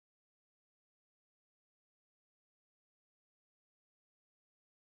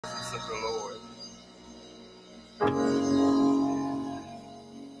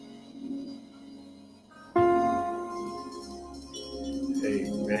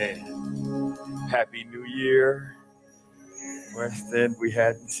Amen. Happy New Year. Weston, we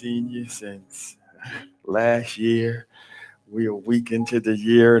hadn't seen you since last year. We are a week into the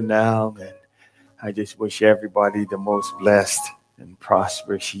year now, and I just wish everybody the most blessed and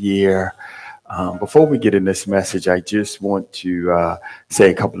prosperous year. Before we get in this message, I just want to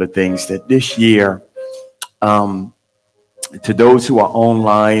say a couple of things that this year, to those who are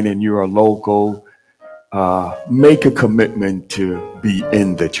online and you are local, make a commitment to be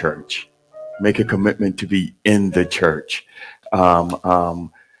in the church. Make a commitment to be in the church. One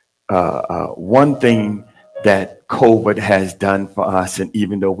thing that COVID has done for us, and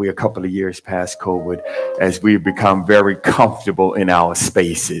even though we're a couple of years past COVID, as we've become very comfortable in our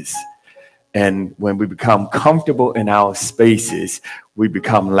spaces. And when we become comfortable in our spaces, we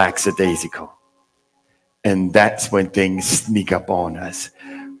become lackadaisical. And that's when things sneak up on us.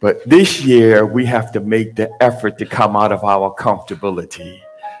 But this year, we have to make the effort to come out of our comfortability.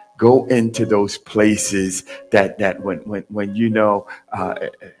 Go into those places that when you know,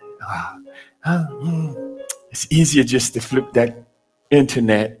 it's easier just to flip that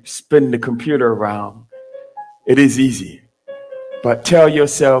internet, spin the computer around. It is easy. But tell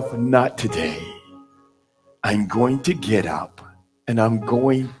yourself, not today. I'm going to get up and I'm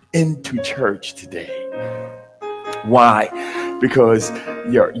going into church today. Why? Because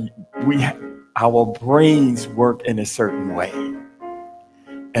our brains work in a certain way.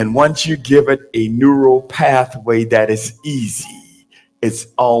 And once you give it a neural pathway that is easy, it's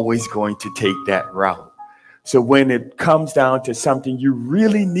always going to take that route. So when it comes down to something you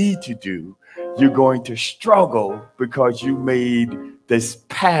really need to do, you're going to struggle because you made this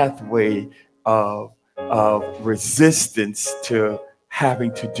pathway of resistance to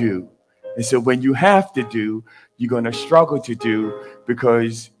having to do. And so when you have to do, you're going to struggle to do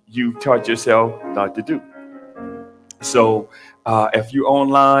because you taught yourself not to do. So if you're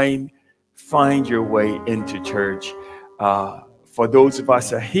online, find your way into church. For those of us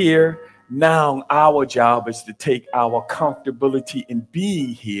who are here, now our job is to take our comfortability in being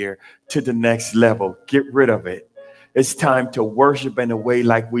here to the next level. Get rid of it. It's time to worship in a way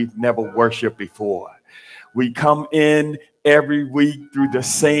like we've never worshiped before. We come in every week through the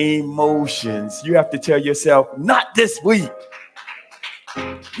same motions. You have to tell yourself, not this week.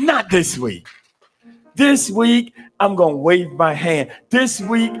 Not this week. This week, I'm going to wave my hand. This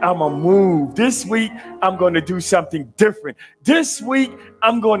week, I'm going to move. This week, I'm going to do something different. This week,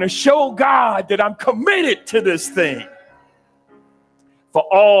 I'm going to show God that I'm committed to this thing. For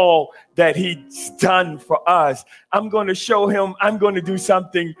all that he's done for us, I'm going to show him I'm going to do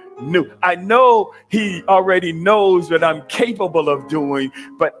something new. I know he already knows what I'm capable of doing,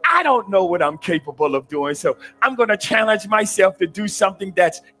 but I don't know what I'm capable of doing. So I'm going to challenge myself to do something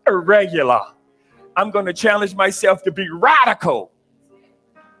that's irregular. I'm going to challenge myself to be radical.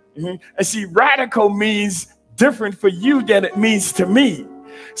 And see, radical means different for you than it means to me.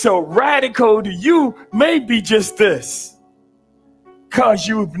 So radical to you may be just this, because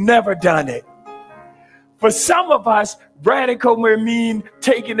you've never done it. For some of us, radical may mean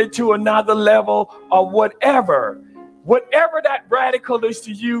taking it to another level or whatever. Whatever that radical is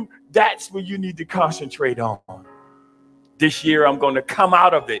to you, that's what you need to concentrate on. This year, I'm going to come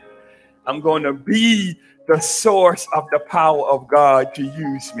out of it. I'm going to be the source of the power of God to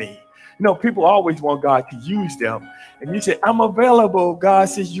use me. You know, people always want God to use them. And you say, I'm available. God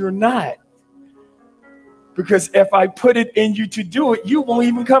says, you're not. Because if I put it in you to do it, you won't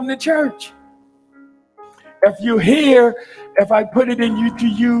even come to church. If you're here, if I put it in you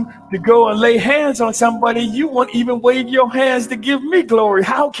to go and lay hands on somebody, you won't even wave your hands to give me glory.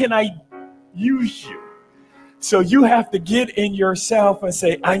 How can I use you? So you have to get in yourself and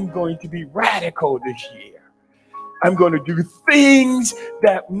say, I'm going to be radical this year. I'm going to do things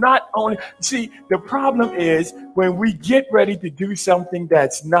that not only... See, the problem is when we get ready to do something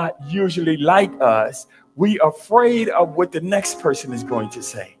that's not usually like us, we're afraid of what the next person is going to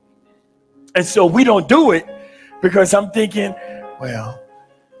say. And so we don't do it because I'm thinking, well,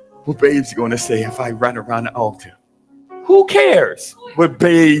 what Babe's going to say if I run around the altar? Who cares what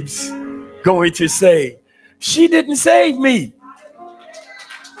Babe's going to say? She didn't save me.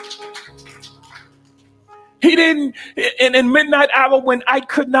 He didn't, in midnight hour when I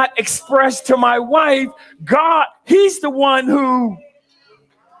could not express to my wife, God, he's the one who.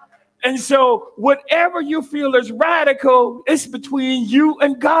 And so whatever you feel is radical, it's between you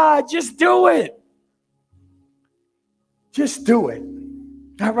and God. Just do it. Just do it.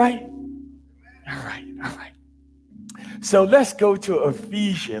 All right? All right. All right. So let's go to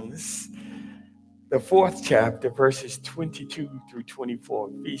Ephesians the 4th chapter, verses 22 through 24,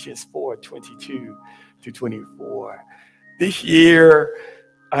 Ephesians 4:22-24. This year,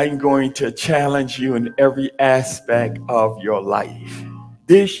 I'm going to challenge you in every aspect of your life.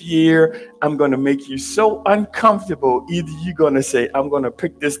 This year, I'm going to make you so uncomfortable. Either you're going to say, I'm going to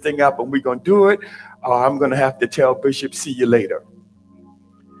pick this thing up and we're going to do it, or I'm going to have to tell Bishop, see you later.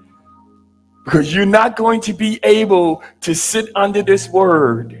 Because you're not going to be able to sit under this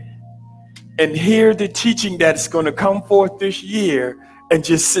word and hear the teaching that's going to come forth this year and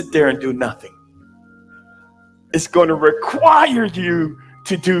just sit there and do nothing. It's going to require you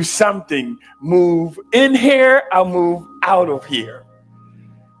to do something. Move in here, I'll move out of here.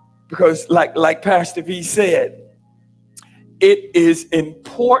 Because like Pastor V said, it is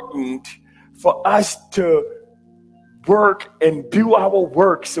important for us to work and do our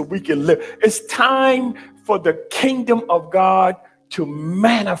work so we can live. It's time for the kingdom of God to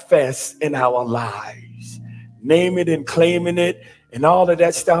manifest in our lives. Name it and claiming it and all of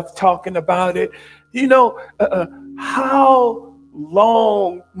that stuff, talking about it. You know, how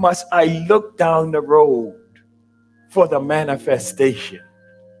long must I look down the road for the manifestation?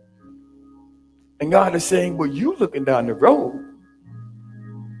 And God is saying, well, you looking down the road.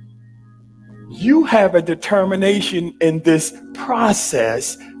 You have a determination in this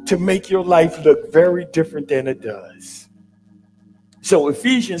process to make your life look very different than it does. So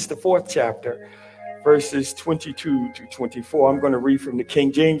Ephesians, the 4th chapter, verses 22-24. I'm going to read from the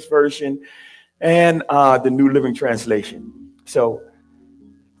King James Version and the New Living Translation. So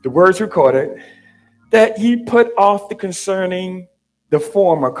the words recorded, that ye put off the concerning the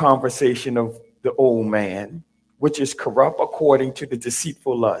former conversation of the old man, which is corrupt according to the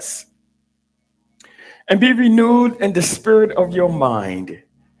deceitful lust, and be renewed in the spirit of your mind,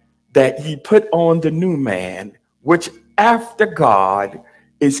 that ye put on the new man, which after God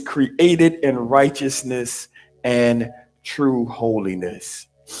is created in righteousness and true holiness.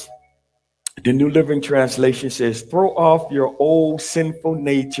 The New Living Translation says, throw off your old sinful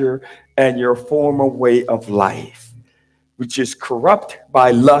nature and your former way of life, which is corrupt by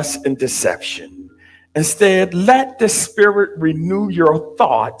lust and deception. Instead, let the Spirit renew your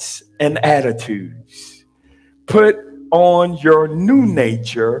thoughts and attitudes. Put on your new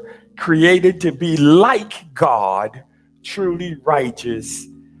nature, created to be like God, truly righteous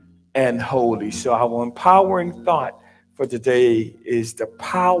and holy. So our empowering thought for today is the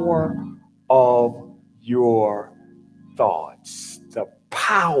power of your thoughts. The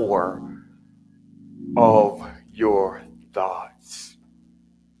power of your thoughts.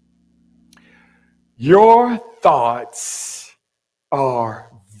 Your thoughts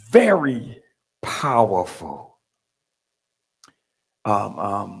are very powerful.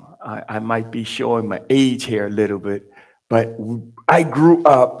 I might be showing my age here a little bit, but I grew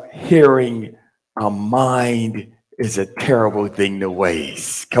up hearing a mind is a terrible thing to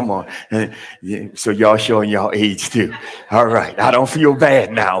waste. Come on. So y'all showing y'all age too. All right. I don't feel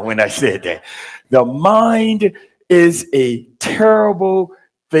bad now when I said that. The mind is a terrible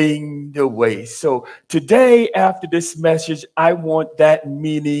thing to waste. So today, after this message, I want that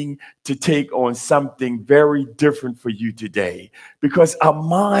meaning to take on something very different for you today, because a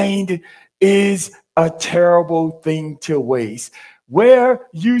mind is a terrible thing to waste. Where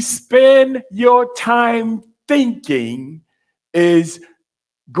you spend your time thinking is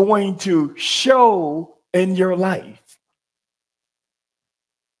going to show in your life.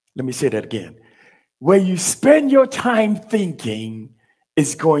 Let me say that again. Where you spend your time thinking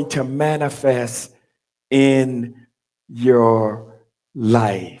is going to manifest in your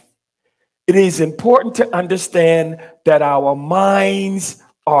life. It is important to understand that our minds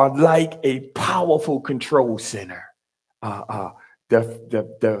are like a powerful control center. The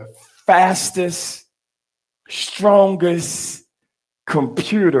fastest, strongest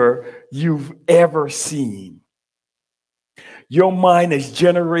computer you've ever seen. Your mind is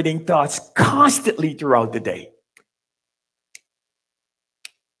generating thoughts constantly throughout the day.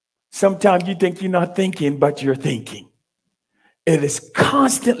 Sometimes you think you're not thinking, but you're thinking. It is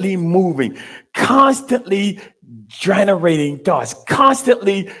constantly moving, constantly generating thoughts,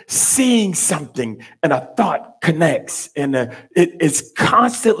 constantly seeing something, and a thought connects, and it's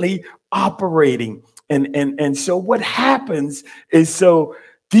constantly operating. And so what happens is, so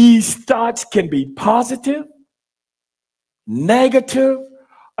these thoughts can be positive, negative,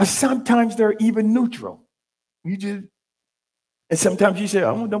 or sometimes they're even neutral. And sometimes you say,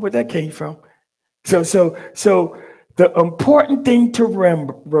 I don't know where that came from. So the important thing to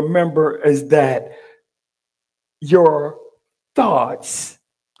remember is that your thoughts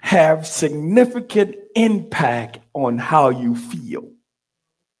have significant impact on how you feel.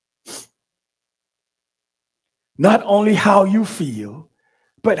 not only how you feel,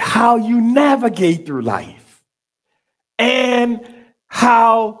 but how you navigate through life and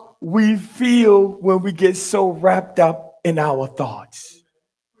how we feel when we get so wrapped up in our thoughts.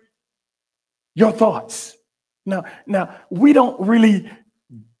 Your thoughts. Now we don't really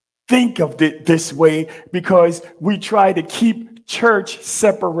think of it this way because we try to keep church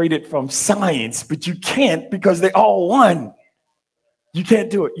separated from science, but you can't because they're all one. You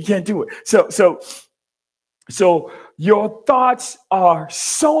can't do it. You can't do it. So your thoughts are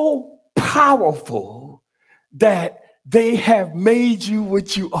so powerful that they have made you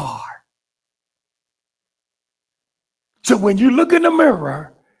what you are. So when you look in the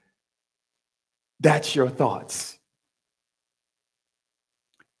mirror, that's your thoughts.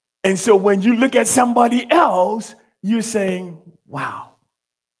 And so when you look at somebody else, you're saying, wow,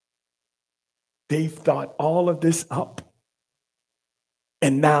 they've thought all of this up.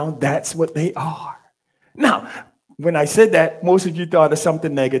 And now that's what they are. Now, when I said that, most of you thought of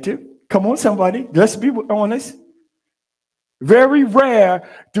something negative. Come on, somebody, let's be honest. Very rare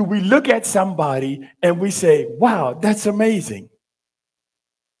do we look at somebody and we say, wow, that's amazing.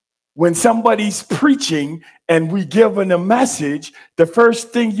 When somebody's preaching and we give them a message, the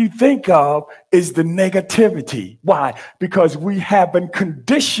first thing you think of is the negativity. Why? Because we have been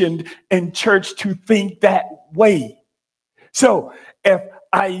conditioned in church to think that way. So if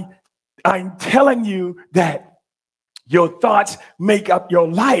I'm telling you that your thoughts make up your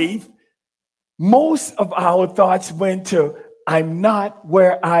life, most of our thoughts went to, I'm not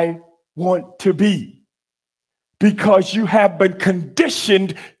where I want to be. Because you have been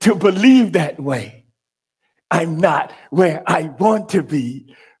conditioned to believe that way. I'm not where I want to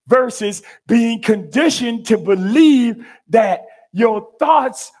be. Versus being conditioned to believe that your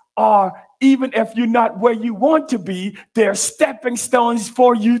thoughts are, even if you're not where you want to be, they're stepping stones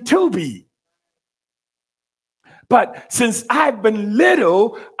for you to be. But since I've been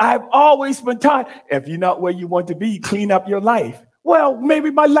little, I've always been taught, if you're not where you want to be, clean up your life. Well,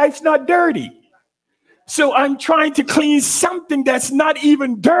 maybe my life's not dirty. So I'm trying to clean something that's not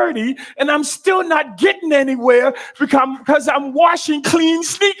even dirty, and I'm still not getting anywhere because I'm washing clean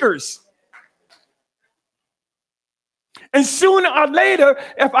sneakers. And sooner or later,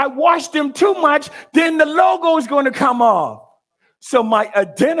 if I wash them too much, then the logo is going to come off. So my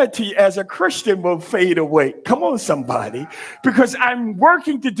identity as a Christian will fade away. Come on, somebody, because I'm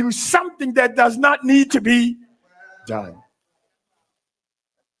working to do something that does not need to be done.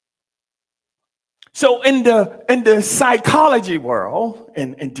 So in the psychology world,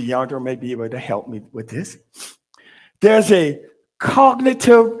 and DeAndre may be able to help me with this, there's a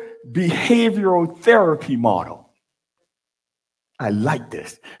cognitive behavioral therapy model. I like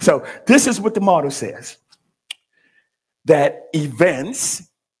this. So this is what the model says, that events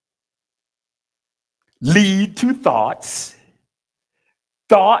lead to thoughts,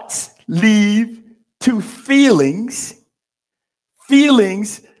 thoughts lead to feelings,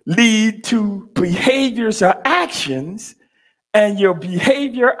 feelings lead to behaviors or actions, and your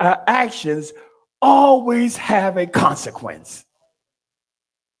behavior or actions always have a consequence.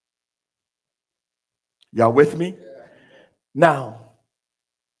 Y'all with me? Now,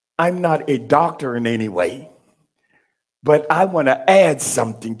 I'm not a doctor in any way, but I want to add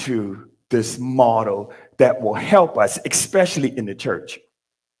something to this model that will help us, especially in the church.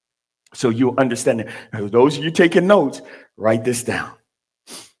 So you'll understand it. Now, those of you taking notes, write this down.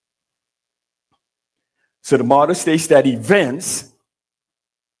 So the model states that events,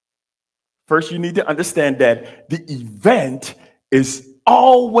 first you need to understand that the event is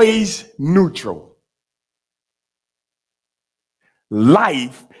always neutral.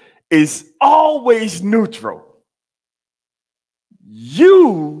 Life is always neutral.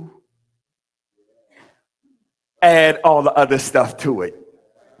 You add all the other stuff to it.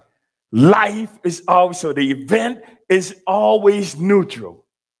 Life is always, so the event is always neutral.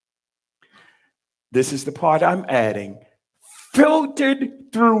 This is the part I'm adding.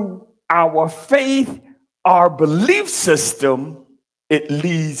 Filtered through our faith, our belief system, it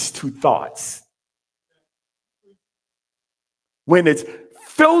leads to thoughts. When it's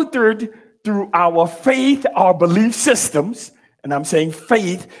filtered through our faith, our belief systems, and I'm saying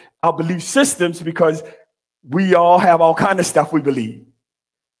faith, our belief systems, because we all have all kinds of stuff we believe.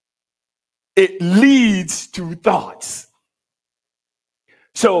 It leads to thoughts.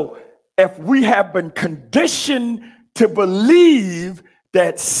 So if we have been conditioned to believe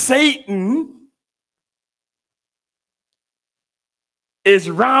that Satan is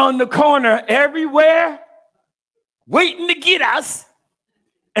round the corner everywhere, waiting to get us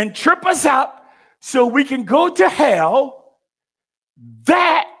and trip us up so we can go to hell,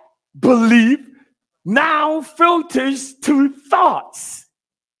 that belief now filters to thoughts.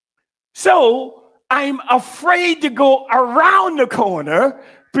 So I'm afraid to go around the corner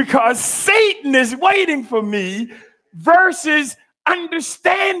because Satan is waiting for me, versus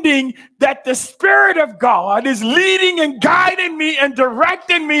understanding that the Spirit of God is leading and guiding me and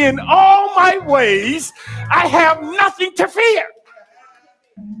directing me in all my ways. I have nothing to fear.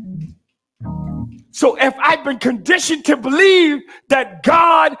 So if I've been conditioned to believe that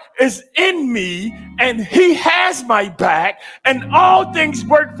God is in me and he has my back and all things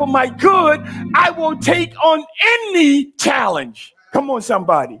work for my good, I will take on any challenge. Come on,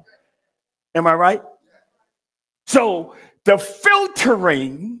 somebody. Am I right? So the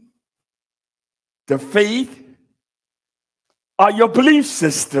filtering, the faith, or your belief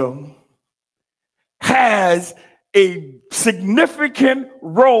system has a significant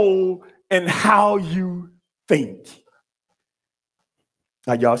role in how you think.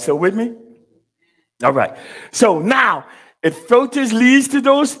 Are y'all still with me? All right. So now it filters, leads to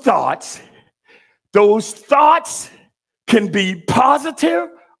those thoughts. Those thoughts can be positive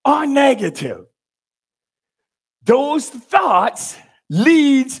or negative. Those thoughts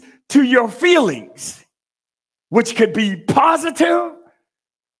leads to your feelings, which could be positive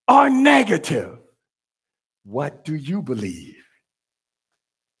or negative. What do you believe?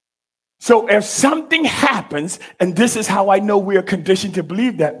 So if something happens, and this is how I know we are conditioned to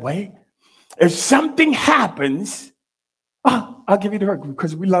believe that way. If something happens, I'll give you the word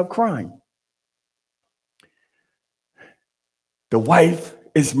because we love crime. The wife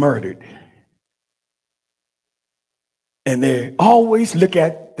is murdered. And they always look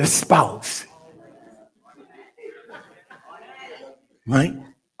at the spouse, right?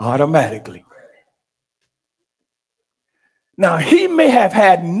 Automatically. Now, he may have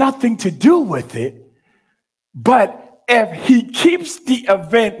had nothing to do with it, but if he keeps the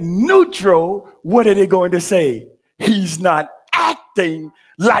event neutral, what are they going to say? He's not acting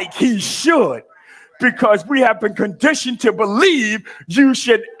like he should, because we have been conditioned to believe you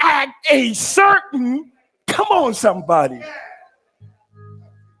should act a certain, come on, somebody.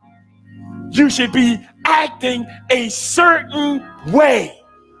 You should be acting a certain way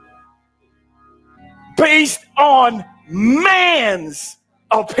based on man's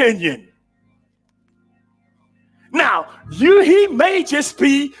opinion. Now, he may just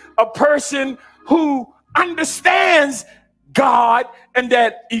be a person who understands God and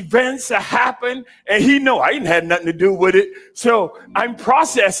that events have happened, and he know I didn't have nothing to do with it. So I'm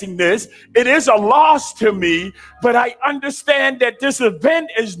processing this. It is a loss to me, but I understand that this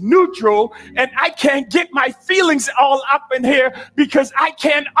event is neutral, and I can't get my feelings all up in here because I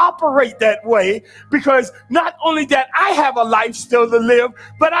can't operate that way, because not only that I have a life still to live,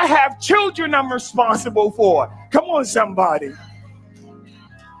 but I have children I'm responsible for. Come on, somebody.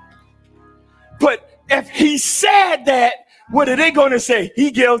 But if he said that, what are they going to say?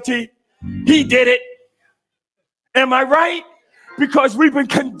 He guilty. He did it. Am I right? Because we've been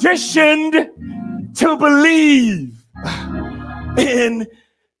conditioned to believe in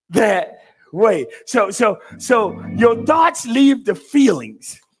that way. So your thoughts leave the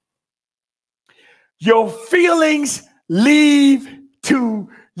feelings. Your feelings lead to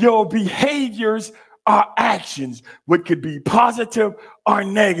your behaviors or actions, which could be positive or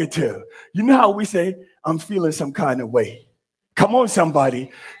negative. You know how we say, I'm feeling some kind of way. Come on, somebody.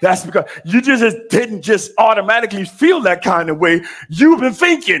 That's because you didn't just automatically feel that kind of way. You've been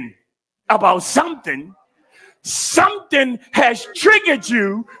thinking about something. Something has triggered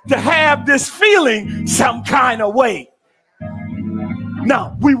you to have this feeling some kind of way.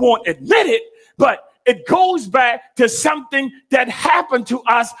 Now, we won't admit it, but it goes back to something that happened to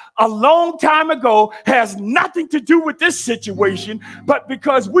us a long time ago, has nothing to do with this situation, but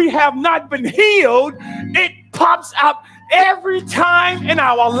because we have not been healed, it pops up every time in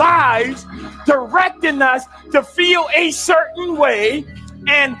our lives, directing us to feel a certain way.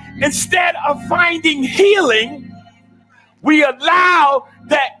 And instead of finding healing, we allow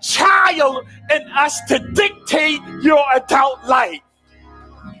that child in us to dictate your adult life.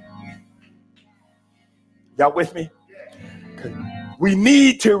 Y'all with me? We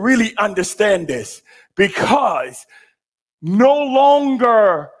need to really understand this, because no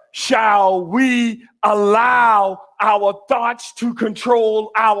longer shall we allow our thoughts to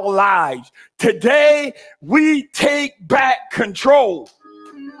control our lives. Today, we take back control.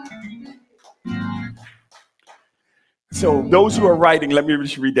 So those who are writing, let me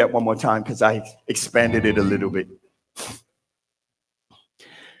just read that one more time because I expanded it a little bit.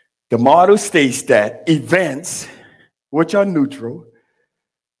 The model states that events, which are neutral,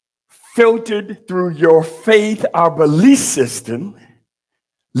 filtered through your faith or belief system,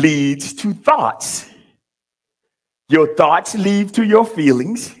 leads to thoughts. Your thoughts lead to your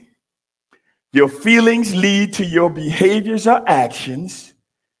feelings. Your feelings lead to your behaviors or actions.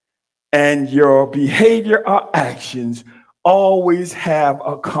 And your behavior or actions always have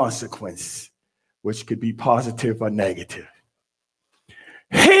a consequence, which could be positive or negative.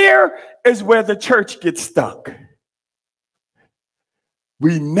 Here is where the church gets stuck.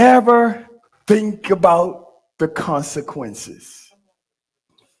 We never think about the consequences.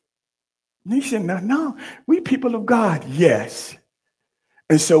 And he said, no, we people of God, yes.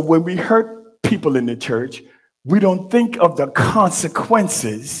 And so when we hurt people in the church, we don't think of the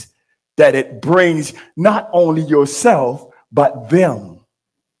consequences that it brings not only yourself, but them.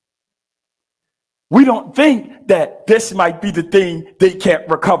 We don't think that this might be the thing they can't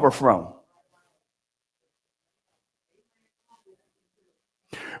recover from.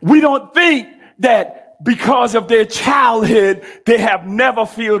 We don't think that because of their childhood, they have never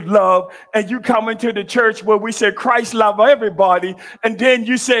felt love. And you come into the church where we say Christ love everybody. And then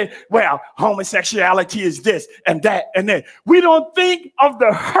you say, well, homosexuality is this and that and that. We don't think of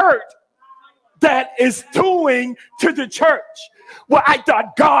the hurt that is doing to the church. Well, I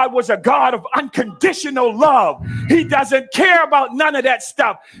thought God was a God of unconditional love. He doesn't care about none of that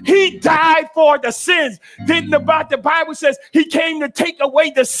stuff. He died for the sins. Didn't about the Bible says he came to take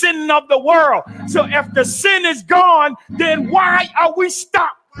away the sin of the world. So if the sin is gone, then why are we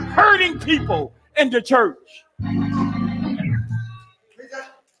stuck hurting people in the church?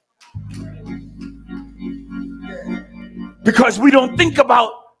 Because we don't think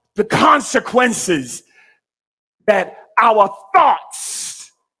about the consequences that our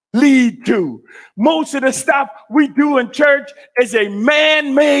thoughts lead to. Most of the stuff we do in church is a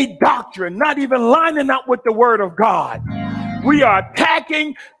man-made doctrine, not even lining up with the word of God. We are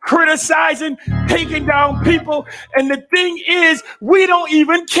attacking, criticizing, taking down people. And the thing is, we don't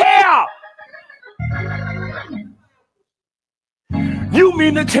even care. You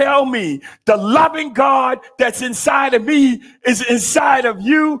mean to tell me the loving God that's inside of me is inside of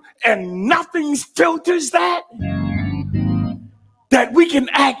you and nothing filters that? That we can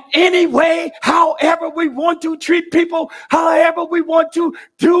act any way, however we want to treat people, however we want to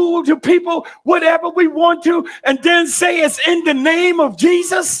do to people, whatever we want to, and then say it's in the name of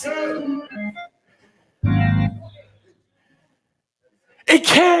Jesus? It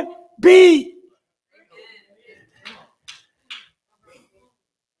can't be.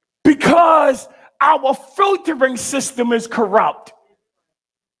 Because our filtering system is corrupt.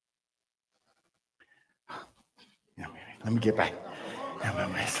 Let me get back. My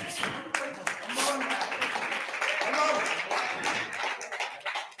message.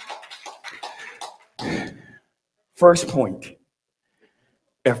 First point.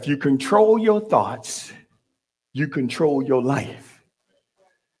 If you control your thoughts, you control your life.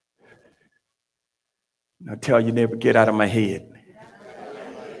 Now tell your neighbor, get out of my head.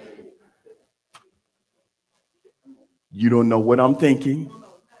 You don't know what I'm thinking.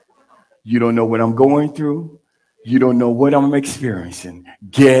 You don't know what I'm going through. You don't know what I'm experiencing.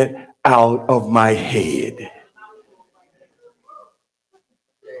 Get out of my head.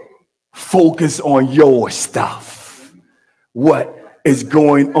 Focus on your stuff. What is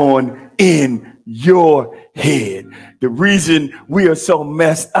going on in your head? The reason we are so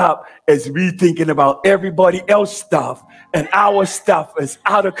messed up is we thinking about everybody else's stuff, and our stuff is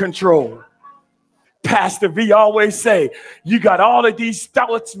out of control. Pastor V always say, you got all of these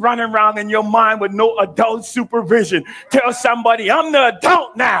thoughts running around in your mind with no adult supervision. Tell somebody, I'm the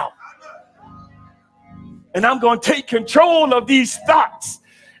adult now. And I'm going to take control of these thoughts.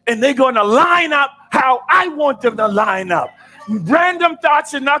 And they're going to line up how I want them to line up. Random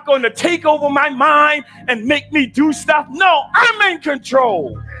thoughts are not going to take over my mind and make me do stuff. No, I'm in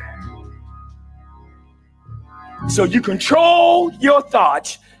control. So you control your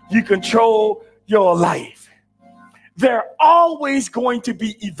thoughts. You control your life. There are always going to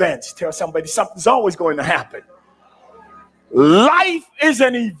be events. Tell somebody something's always going to happen. Life is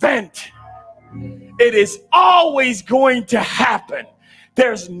an event. It is always going to happen.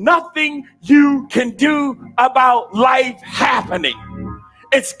 There's nothing you can do about life happening.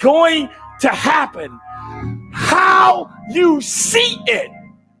 It's going to happen. How you see it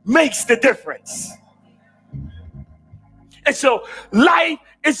makes the difference. And so life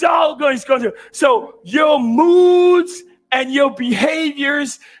is all going to. So your moods and your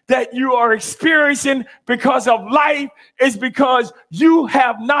behaviors that you are experiencing because of life is because you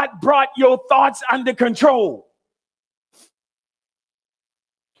have not brought your thoughts under control.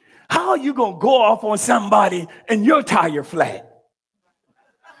 How are you going to go off on somebody and your tire flat?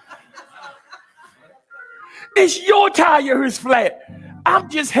 It's your tire who's flat. I'm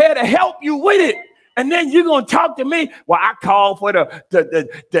just here to help you with it. And then you're going to talk to me. Well, I called for the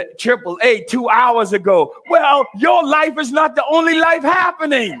AAA 2 hours ago. Well, your life is not the only life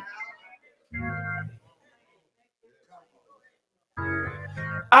happening.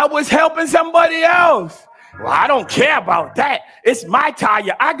 I was helping somebody else. Well, I don't care about that. It's my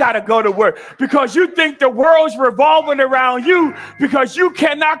tire. I got to go to work. Because you think the world's revolving around you because you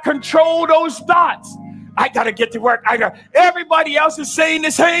cannot control those thoughts. I got to get to work. Everybody else is saying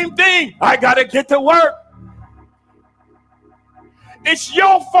the same thing. I got to get to work. It's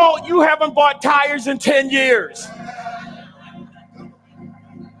your fault you haven't bought tires in 10 years.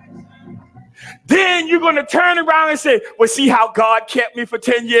 Then you're going to turn around and say, well, see how God kept me for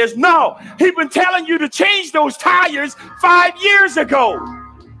 10 years? No, he's been telling you to change those tires 5 years ago.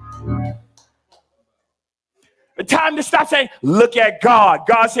 The time to stop saying, look at God.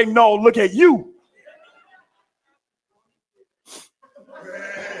 God saying, no, look at you.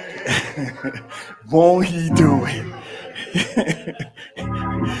 Won't he do it?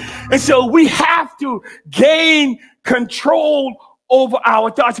 And so we have to gain control over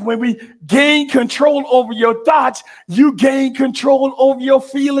our thoughts. When we gain control over your thoughts, you gain control over your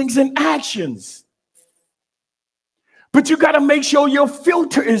feelings and actions. But you got to make sure your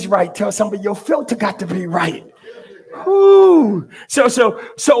filter is right. Tell somebody your filter got to be right. Ooh. So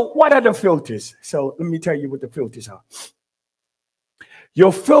what are the filters? So let me tell you what the filters are.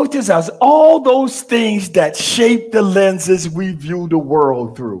 Your filters are all those things that shape the lenses we view the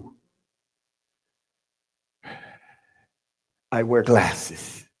world through. I wear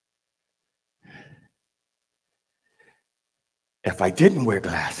glasses. If I didn't wear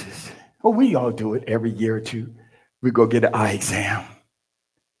glasses, well, we all do it every year or two. We go get an eye exam.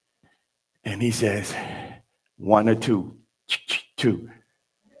 And he says, 1 or 2, 2,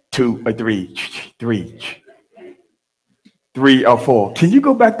 2 or 3, 3. 3 or 4. Can you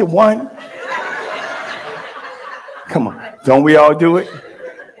go back to 1? Come on. Don't we all do it?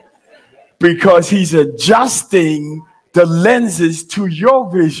 Because he's adjusting the lenses to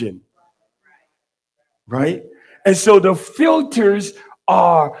your vision. Right? And so the filters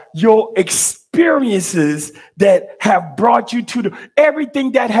are your experiences that have brought you to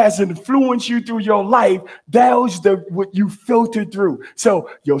everything that has influenced you through your life. Those what you filter through. So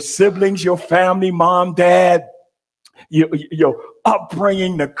your siblings, your family, mom, dad, your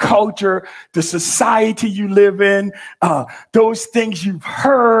upbringing, the culture, the society you live in, those things you've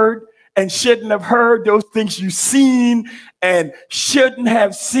heard and shouldn't have heard, those things you've seen and shouldn't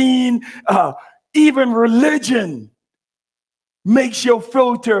have seen, even religion makes your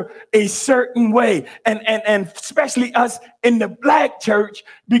filter a certain way. And especially us in the black church,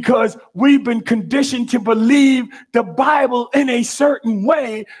 because we've been conditioned to believe the Bible in a certain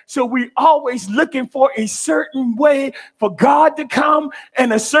way. So we always looking for a certain way for God to come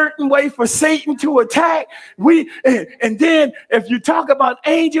and a certain way for Satan to attack. And then if you talk about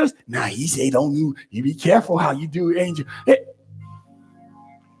angels, he say, don't you be careful how you do angel.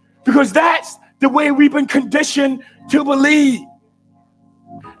 Because that's the way we've been conditioned to believe.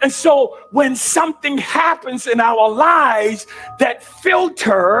 And so when something happens in our lives, that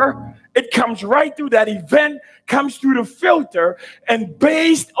filter, it comes right through that event, comes through the filter. And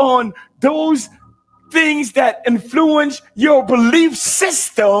based on those things that influence your belief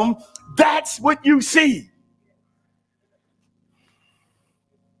system, that's what you see.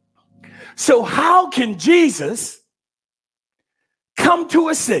 So how can Jesus come to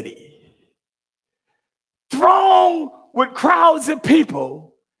a city thronged with crowds of people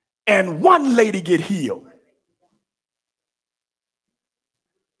and one lady get healed?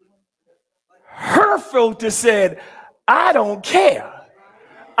 Her filter said, I don't care.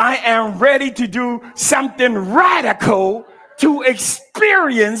 I am ready to do something radical to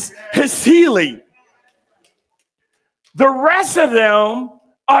experience his healing. The rest of them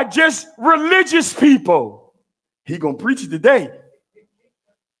are just religious people. He gonna preach it today.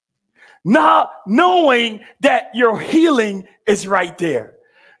 Not knowing that your healing is right there.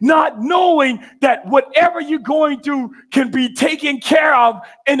 Not knowing that whatever you're going through can be taken care of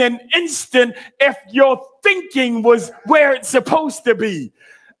in an instant if your thinking was where it's supposed to be.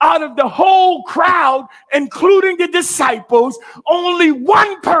 Out of the whole crowd, including the disciples, only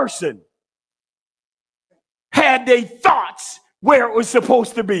one person had their thoughts where it was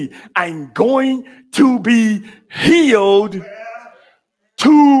supposed to be. I'm going to be healed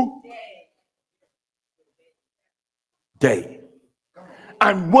today.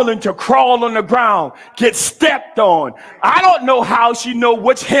 I'm willing to crawl on the ground, get stepped on. I don't know how she know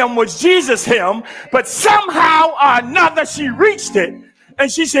which hymn was Jesus' hymn, but somehow or another she reached it.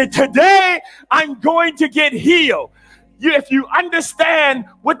 And she said, today I'm going to get healed. if you understand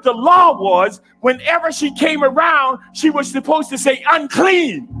what the law was, whenever she came around, she was supposed to say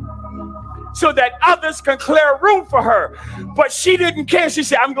unclean, so that others can clear room for her. But she didn't care. She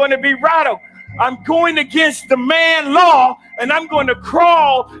said, I'm going to be radical. I'm going against the man law, and I'm going to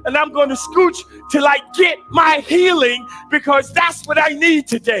crawl and I'm going to scooch till I get my healing, because that's what I need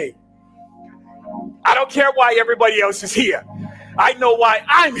today. I don't care why everybody else is here. I know why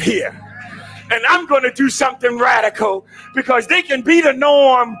I'm here. And I'm going to do something radical, because they can be the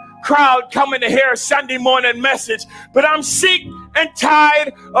norm crowd coming to hear a Sunday morning message, but I'm sick and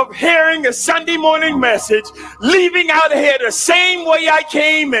tired of hearing a Sunday morning message, leaving out of here the same way I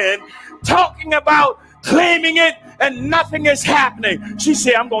came in, talking about claiming it, and nothing is happening. She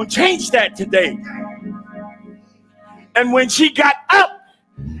said, I'm going to change that today. And when she got up,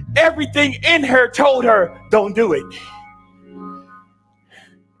 everything in her told her, don't do it.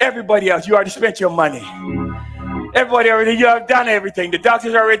 Everybody else, you already spent your money. Everybody already, you have done everything. The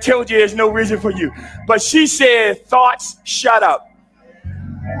doctors already told you there's no reason for you. But she said, thoughts, shut up.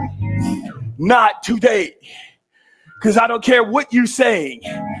 Not today. Because I don't care what you're saying.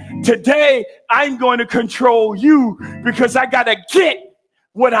 Today, I'm going to control you, because I got to get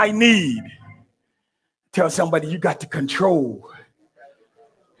what I need. Tell somebody, you got to control.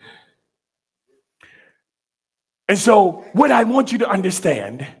 And so what I want you to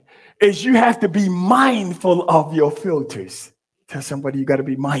understand is you have to be mindful of your filters. Tell somebody, you got to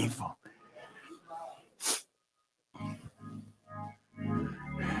be mindful.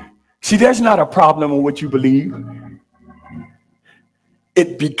 See, there's not a problem with what you believe.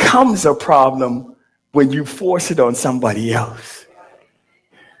 It becomes a problem when you force it on somebody else.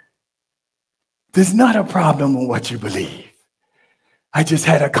 There's not a problem with what you believe. I just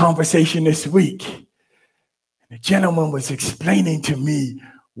had a conversation this week. The gentleman was explaining to me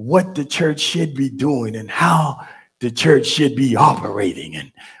what the church should be doing and how the church should be operating.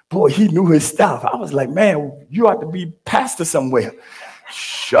 And boy, he knew his stuff. I was like, man, you ought to be pastor somewhere.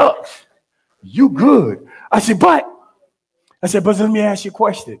 Shucks, you good. I said, but let me ask you a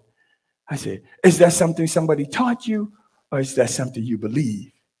question. I said, is that something somebody taught you, or is that something you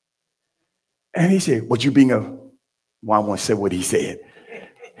believe? And he said, well, you being well, I won't say what he said.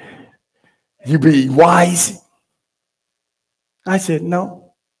 You be wise. I said,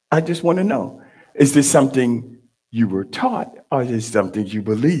 no, I just want to know. Is this something you were taught, or is this something you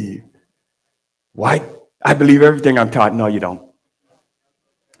believe? Why? I believe everything I'm taught. No, you don't.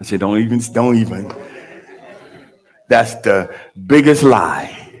 I said, don't even. That's the biggest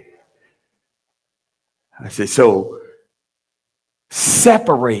lie. I said, so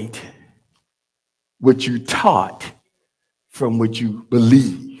separate what you taught from what you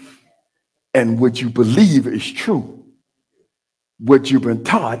believe. And what you believe is true. What you've been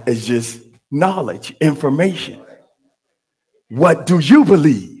taught is just knowledge, information. What do you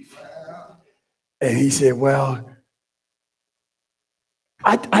believe? And he said, well,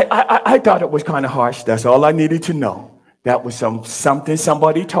 I thought it was kind of harsh. That's all I needed to know. That was something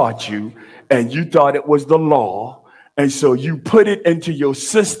somebody taught you, and you thought it was the law. And so you put it into your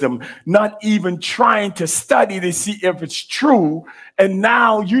system, not even trying to study to see if it's true. And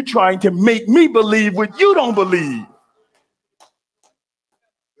now you're trying to make me believe what you don't believe.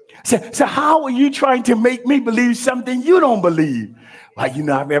 So how are you trying to make me believe something you don't believe? Well,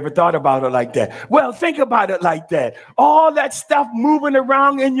 I've never thought about it like that. Well, think about it like that. All that stuff moving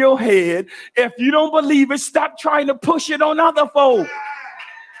around in your head, if you don't believe it, stop trying to push it on other folk.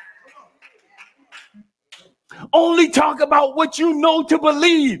 Only talk about what you know to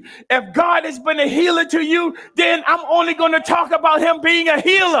believe. If God has been a healer to you, then I'm only going to talk about him being a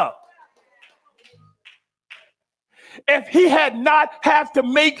healer. If he had not have to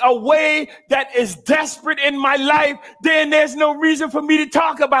make a way that is desperate in my life, then there's no reason for me to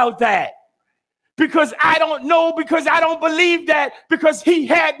talk about that. Because I don't know, because I don't believe that, because he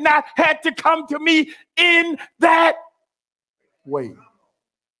had not had to come to me in that way.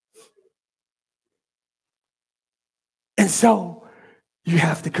 And so you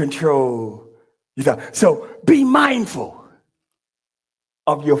have to control. So be mindful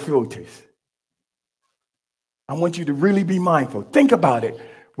of your filters. I want you to really be mindful. Think about it.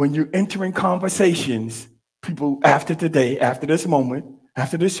 When you're entering conversations, people after today, after this moment,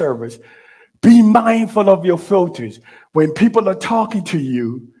 after this service, be mindful of your filters. When people are talking to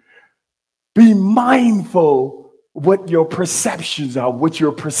you, be mindful what your perceptions are, what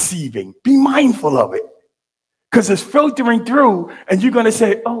you're perceiving. Be mindful of it. Because it's filtering through, and you're going to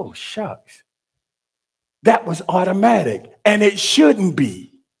say, oh, shucks. That was automatic. And it shouldn't be.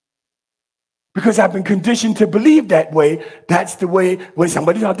 Because I've been conditioned to believe that way. That's the way when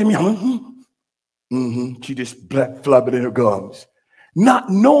somebody talks to me, She just flubbered in her gums. Not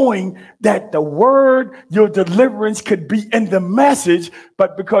knowing that the word, your deliverance could be in the message,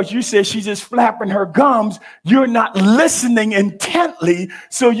 but because you said she's just flapping her gums, you're not listening intently,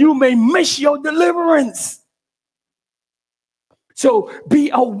 so you may miss your deliverance. So be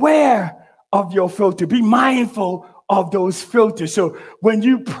aware of your filter. Be mindful of those filters. So when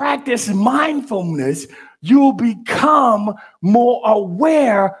you practice mindfulness, you'll become more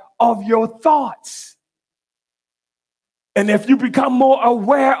aware of your thoughts. And if you become more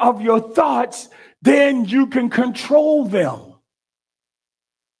aware of your thoughts, then you can control them.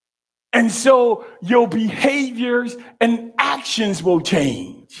 And so your behaviors and actions will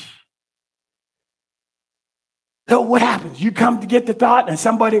change. So what happens? You come to get the thought and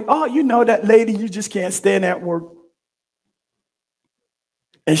somebody, oh, you know that lady you just can't stand at work.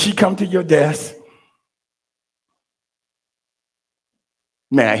 And she come to your desk.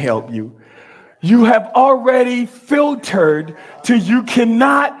 May I help you? You have already filtered till you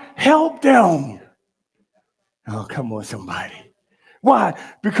cannot help them. Oh, come on, somebody. Why?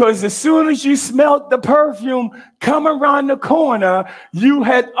 Because as soon as you smelled the perfume come around the corner, you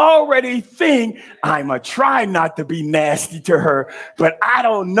had already think, I'm going to try not to be nasty to her, but I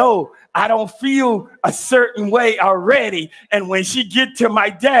don't know. I don't feel a certain way already. And when she get to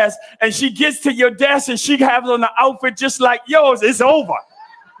my desk and she gets to your desk and she has on an outfit just like yours, it's over.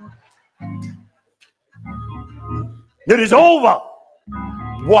 It is over.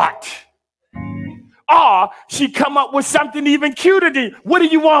 What? Or she come up with something even cuter than, what do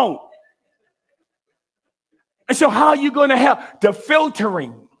you want? And so how are you going to help? The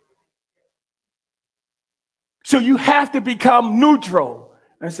filtering. So you have to become neutral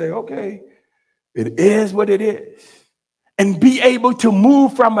and say, okay, it is what it is. And be able to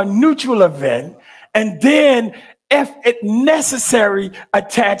move from a neutral event and then, if it necessary,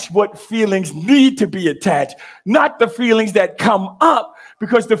 attach what feelings need to be attached, not the feelings that come up,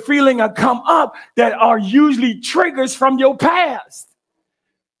 because the feelings that come up that are usually triggers from your past.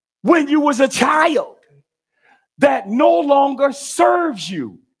 When you was a child, that no longer serves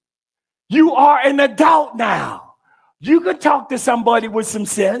you. You are an adult now. You could talk to somebody with some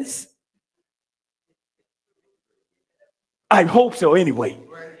sense. I hope so anyway.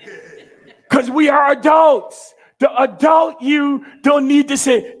 Because we are adults. The adult you don't need to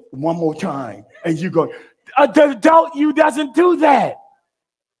say one more time and you go. The adult you doesn't do that.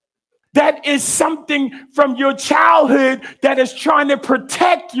 That is something from your childhood that is trying to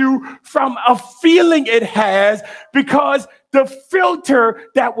protect you from a feeling it has because the filter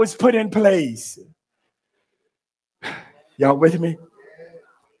that was put in place. Y'all with me?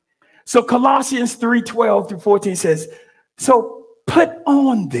 So Colossians 3:12 through 14 says, so put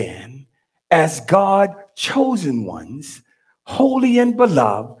on then as God chosen ones, holy and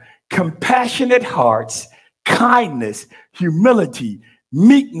beloved, compassionate hearts, kindness, humility,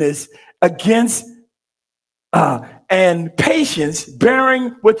 meekness, and patience,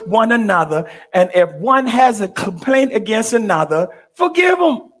 bearing with one another. And if one has a complaint against another, forgive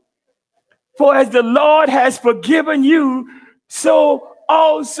them. For as the Lord has forgiven you, so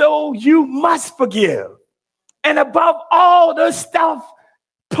also you must forgive. And above all the stuff,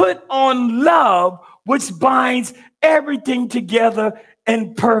 put on love, which binds everything together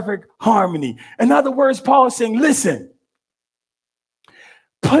in perfect harmony. In other words, Paul is saying, listen,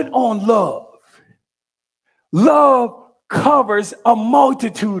 put on love. Love covers a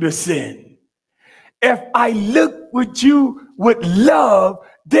multitude of sin. If I look with you with love,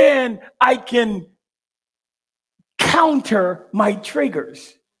 then I can counter my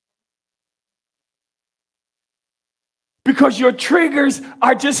triggers. Because your triggers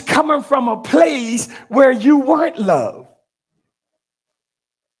are just coming from a place where you weren't loved.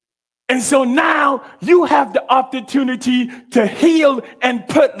 And so now you have the opportunity to heal and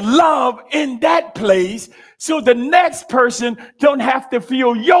put love in that place so the next person don't have to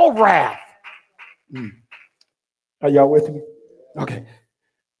feel your wrath. Are y'all with me? Okay.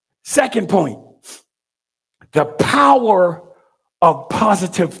 Second point, the power of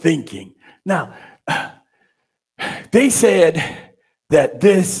positive thinking. Now, they said that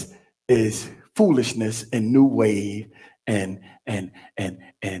this is foolishness and new wave and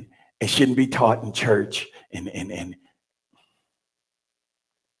it shouldn't be taught in church and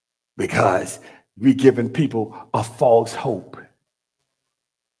because we're giving people a false hope.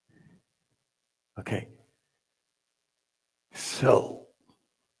 Okay. So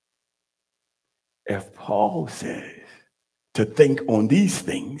if Paul says to think on these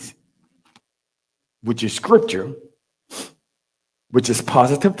things, which is scripture, which is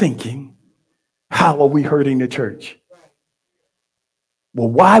positive thinking, how are we hurting the church? Well,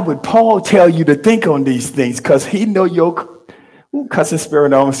 why would Paul tell you to think on these things? Because he know your cussing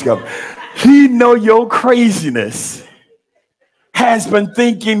spirit almost come. He know your craziness has been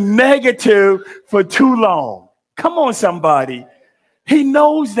thinking negative for too long. Come on, somebody. He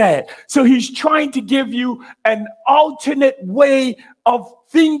knows that. So he's trying to give you an alternate way of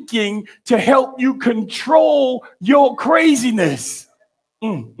thinking to help you control your craziness.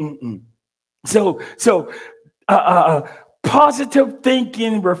 So positive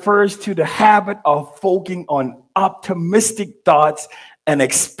thinking refers to the habit of focusing on optimistic thoughts and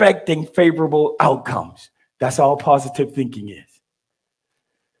expecting favorable outcomes. That's all positive thinking is.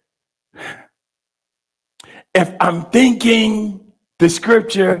 If I'm thinking the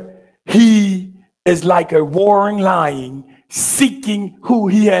scripture, he is like a roaring lion seeking who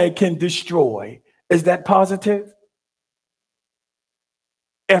he can destroy. Is that positive?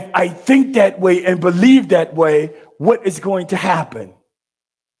 If I think that way and believe that way, what is going to happen?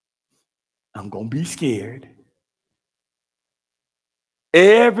 I'm going to be scared.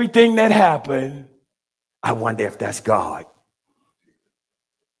 Everything that happened, I wonder if that's God.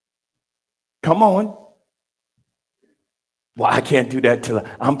 Come on. Well, I can't do that till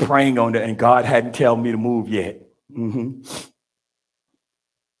I'm praying on it and God hadn't told me to move yet. Well,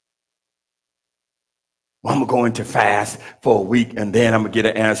 I'm going to fast for a week and then I'm going to get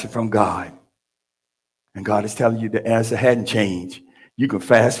an answer from God. And God is telling you the answer hadn't changed. You can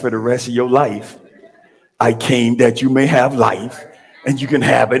fast for the rest of your life. I came that you may have life and you can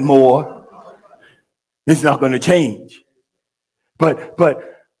have it more. It's not going to change. But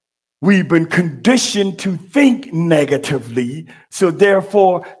we've been conditioned to think negatively. So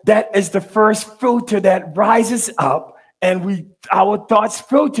therefore, that is the first filter that rises up and our thoughts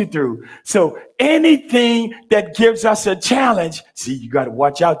filter through. So anything that gives us a challenge, see, you got to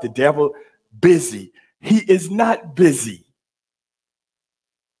watch out. The devil busy. He is not busy.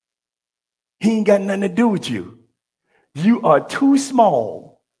 He ain't got nothing to do with you. You are too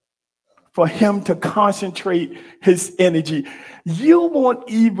small for him to concentrate his energy. You won't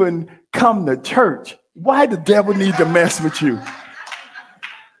even come to church. Why the devil need to mess with you?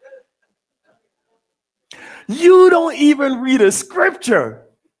 You don't even read a scripture.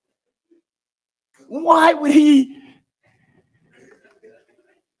 Why would he?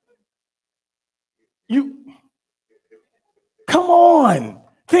 Come on.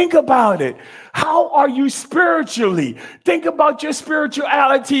 Think about it. How are you spiritually? Think about your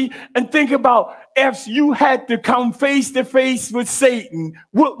spirituality and think about if you had to come face to face with Satan,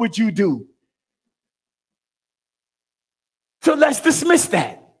 what would you do? So let's dismiss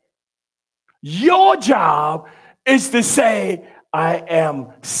that. Your job is to say, I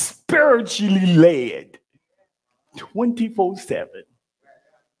am spiritually led 24/7.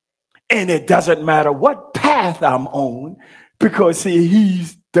 And it doesn't matter what path I'm on because see,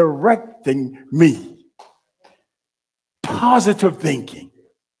 he's directing me. Positive thinking.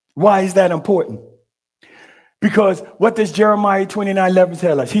 Why is that important? Because what does Jeremiah 29:11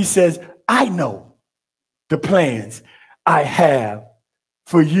 tell us? He says, I know the plans I have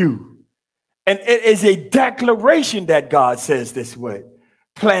for you. And it is a declaration that God says this way.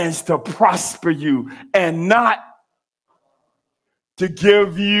 Plans to prosper you and not to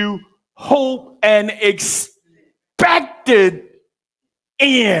give you hope and expected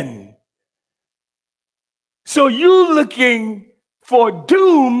end. So you looking for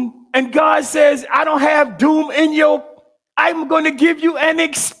doom, and God says, I don't have doom in your, I'm going to give you an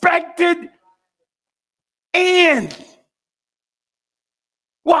expected end.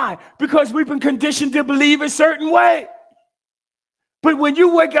 Why? Because we've been conditioned to believe a certain way. But when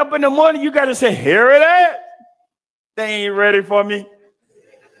you wake up in the morning, you got to say, here it is. They ain't ready for me.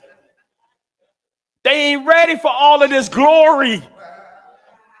 They ain't ready for all of this glory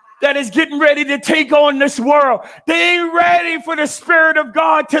that is getting ready to take on this world. They ain't ready for the Spirit of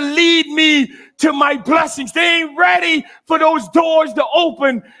God to lead me to my blessings. They ain't ready for those doors to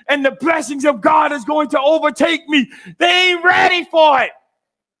open and the blessings of God is going to overtake me. They ain't ready for it.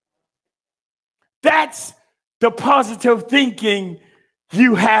 That's the positive thinking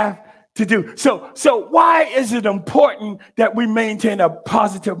you have to do. So why is it important that we maintain a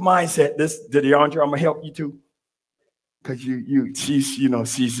positive mindset? This, DeAndre, I'm gonna help you too, because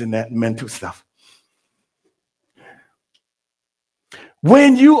she's in that mental stuff.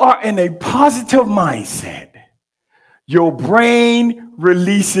 When you are in a positive mindset, your brain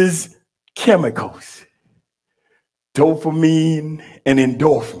releases chemicals, dopamine and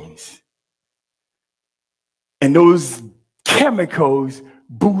endorphins, and those chemicals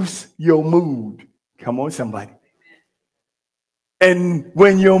boost your mood. Come on, somebody. And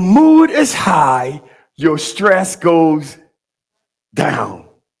when your mood is high, your stress goes down.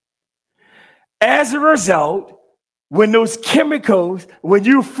 As a result, when those chemicals, when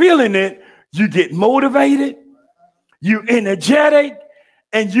you're feeling it, you get motivated, you energetic,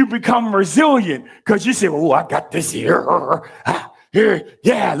 and you become resilient because you say, oh, I got this here.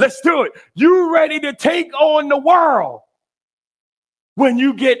 Yeah, let's do it. You're ready to take on the world. When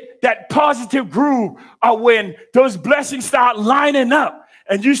you get that positive groove, or when those blessings start lining up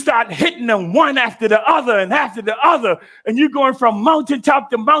and you start hitting them one after the other and after the other, and you're going from mountaintop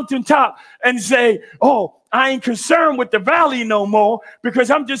to mountaintop and say, oh, I ain't concerned with the valley no more because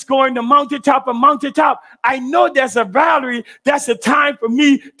I'm just going to mountaintop and mountaintop. I know there's a valley. That's a time for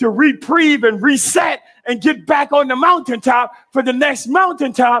me to reprieve and reset and get back on the mountaintop for the next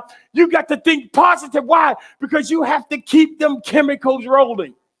mountaintop. You got to think positive. Why? Because you have to keep them chemicals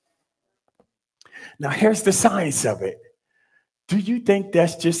rolling. Now, here's the science of it. Do you think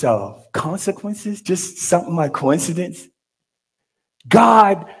that's just consequences, just something like coincidence?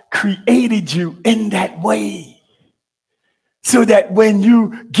 God created you in that way so that when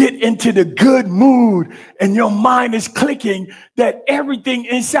you get into the good mood and your mind is clicking, that everything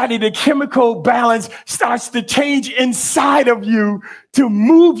inside of the chemical balance starts to change inside of you to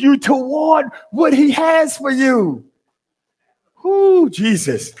move you toward what he has for you. Ooh,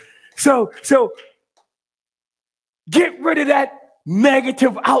 Jesus. So get rid of that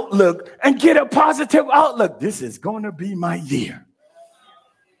negative outlook and get a positive outlook. This is going to be my year.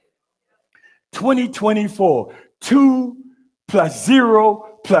 2024, 2 plus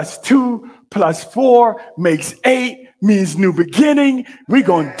 0 plus 2 plus 4 makes 8, means new beginning. We're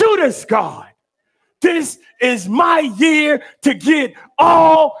going to do this, God. This is my year to get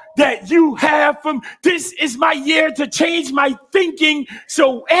all that you have from. This is my year to change my thinking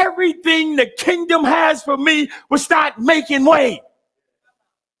so everything the kingdom has for me will start making way.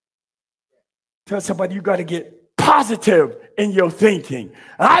 Tell somebody you got to get positive in your thinking.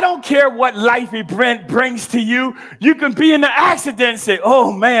 I don't care what life event brings to you. You can be in an accident and say,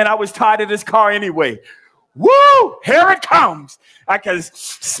 oh man, I was tired of this car anyway. Woo, here it comes. I can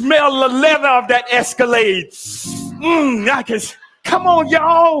smell the leather of that Escalade. I can, come on,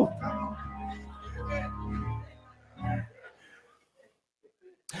 y'all.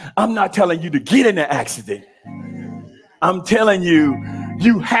 I'm not telling you to get in an accident. I'm telling you,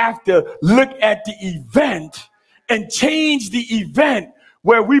 you have to look at the event and change the event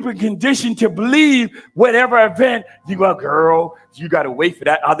where we've been conditioned to believe whatever event, you go, girl, you got to wait for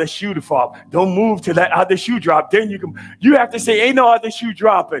that other shoe to fall. Don't move till that other shoe drop. Then you have to say, ain't no other shoe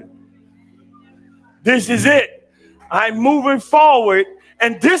dropping. This is it. I'm moving forward,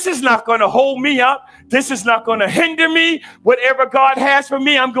 and this is not going to hold me up. This is not going to hinder me. Whatever God has for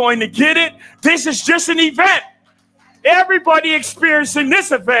me, I'm going to get it. This is just an event. Everybody experiencing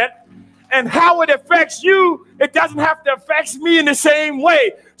this event, and how it affects you, it doesn't have to affect me in the same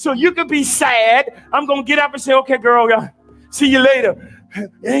way. So you could be sad. I'm going to get up and say, okay, girl, see you later.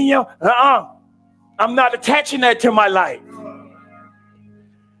 And I'm not attaching that to my life.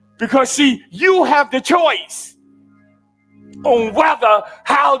 Because, see, you have the choice on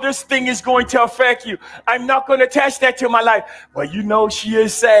how this thing is going to affect you. I'm not going to attach that to my life. Well, you know, she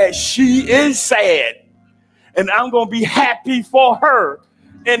is sad. She is sad. And I'm going to be happy for her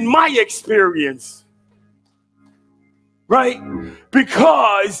in my experience. Right?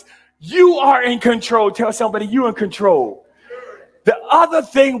 Because you are in control. Tell somebody you're in control. The other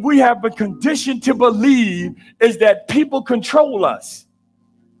thing we have been conditioned to believe is that people control us.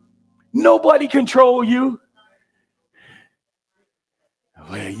 Nobody control you.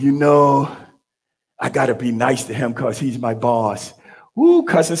 Well, you know, I got to be nice to him because he's my boss. Ooh,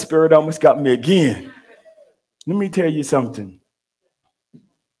 cussing spirit almost got me again. Let me tell you something.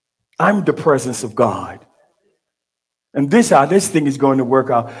 I'm the presence of God. And this how this thing is going to work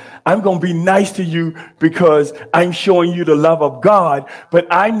out. I'm going to be nice to you because I'm showing you the love of God, but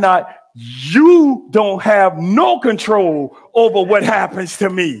you don't have no control over what happens to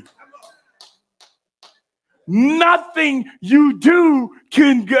me. Nothing you do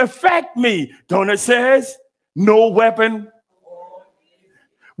can affect me. Don't it says, no weapon?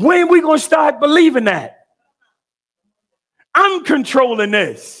 When are we going to start believing that? I'm controlling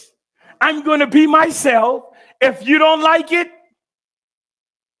this. I'm going to be myself. If you don't like it,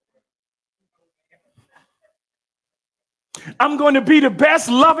 I'm going to be the best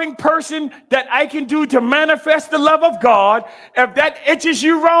loving person that I can do to manifest the love of God. If that itches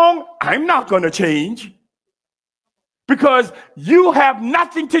you wrong, I'm not going to change. Because you have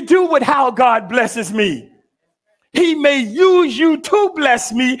nothing to do with how God blesses me. He may use you to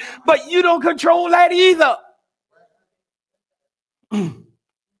bless me, but you don't control that either.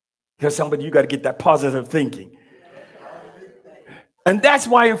 Here's somebody, you got to get that positive thinking. And that's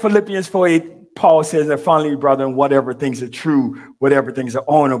why in Philippians 4:8, Paul says that finally, brethren, whatever things are true, whatever things are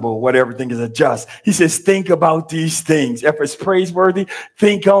honorable, whatever things are just. He says, think about these things. If it's praiseworthy,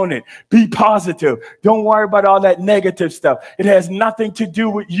 think on it. Be positive. Don't worry about all that negative stuff. It has nothing to do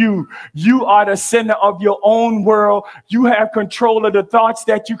with you. You are the center of your own world. You have control of the thoughts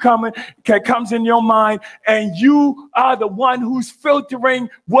that comes in your mind, and you are the one who's filtering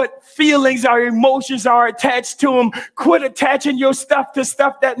what feelings or emotions are attached to them. Quit attaching your stuff to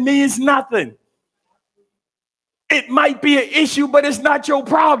stuff that means nothing. It might be an issue, but it's not your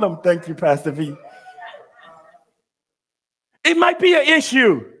problem. Thank you, Pastor V. It might be an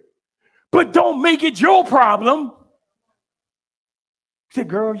issue, but don't make it your problem. Say,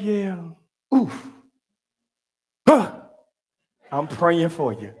 girl, yeah. Oof. Huh. I'm praying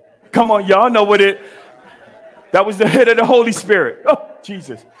for you. Come on, y'all know what that was the head of the Holy Spirit. Oh,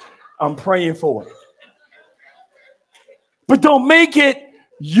 Jesus. I'm praying for it. But don't make it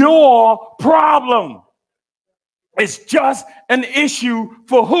your problem. It's just an issue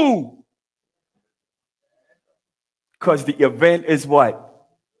for who? Because the event is what?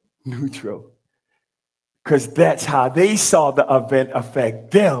 Neutral. Because that's how they saw the event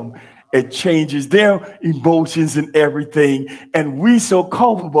affect them. It changes their emotions and everything. And we so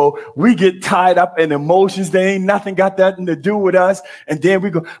culpable, we get tied up in emotions. They ain't nothing got nothing to do with us. And then we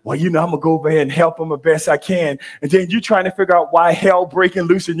go, well, I'm going to go over here and help them the best I can. And then you're trying to figure out why hell breaking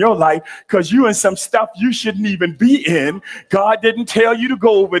loose in your life, because you in some stuff you shouldn't even be in. God didn't tell you to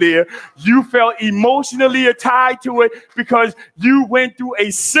go over there. You felt emotionally tied to it because you went through a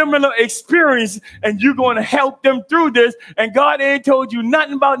similar experience, and you're going to help them through this. And God ain't told you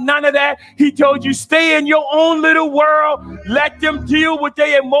nothing about none of that. He told you stay in your own little world. Let them deal with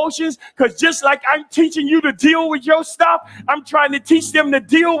their emotions, because just like I'm teaching you to deal with your stuff, I'm trying to teach them to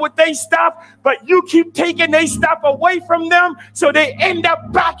deal with their stuff, but you keep taking their stuff away from them, so they end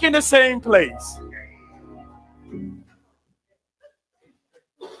up back in the same place.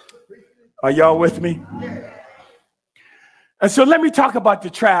 Are y'all with me? And so let me talk about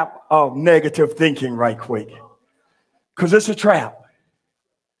the trap of negative thinking right quick, because it's a trap.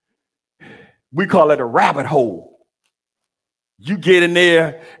 We call it a rabbit hole. You get in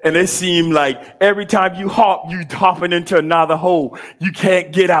there, and it seems like every time you hop, you hopping into another hole. You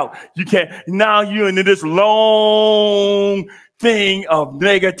can't get out. You can't. Now you're into this long thing of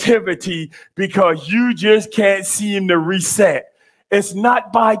negativity because you just can't seem to reset. It's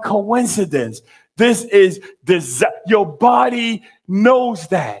not by coincidence. This is your body knows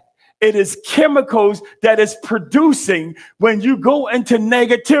that. It is chemicals that is producing. When you go into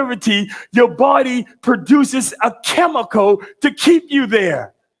negativity, your body produces a chemical to keep you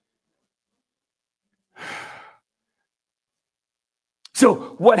there. So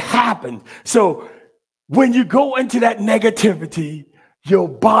what happened? So when you go into that negativity, your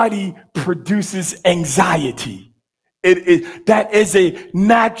body produces anxiety. That is a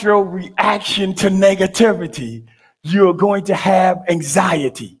natural reaction to negativity. You're going to have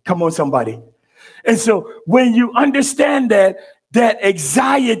anxiety. Come on, somebody. And so when you understand that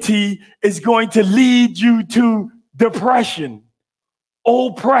anxiety is going to lead you to depression,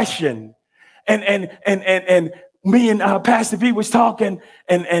 oppression, and me and Pastor V was talking,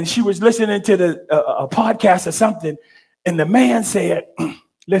 and she was listening to a podcast or something, and the man said,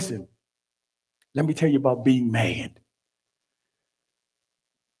 listen, let me tell you about being mad.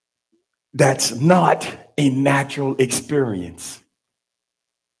 That's not a natural experience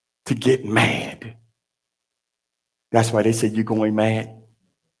to get mad. That's why they said you're going mad.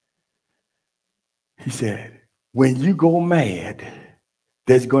 He said, when you go mad,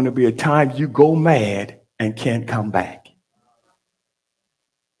 there's going to be a time you go mad and can't come back.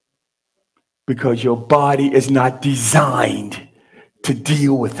 Because your body is not designed to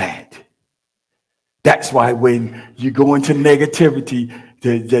deal with that. That's why when you go into negativity,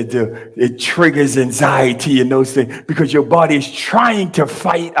 it triggers anxiety and those things, because your body is trying to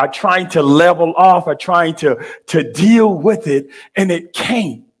fight or trying to level off or trying to deal with it, and it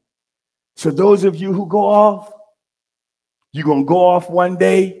can't. So those of you who go off, you're going to go off one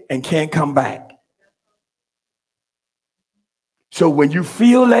day and can't come back. So when you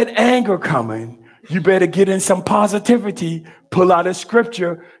feel that anger coming, you better get in some positivity, pull out a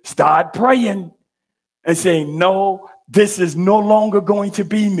scripture, start praying and saying, no, this is no longer going to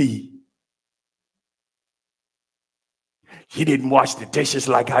be me. You didn't wash the dishes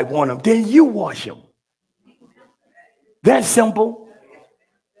like I want them. Then you wash them. That's simple.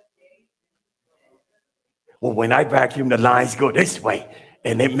 Well, when I vacuum, the lines go this way.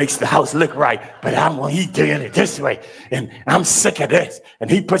 and it makes the house look right. But he's doing it this way, and I'm sick of this. And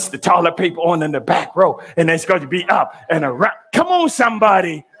he puts the toilet paper on in the back row, and it's going to be up and around. Come on,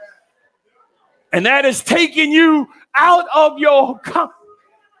 somebody. And that is taking you out of your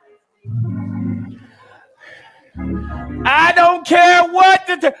I don't care what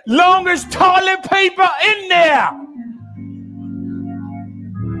the longest toilet paper in there.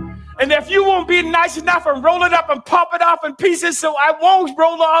 And if you won't be nice enough and roll it up and pop it off in pieces so I won't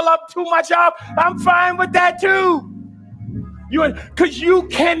roll it all up too much up, I'm fine with that too. Because you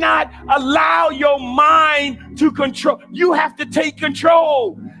cannot allow your mind to control. You have to take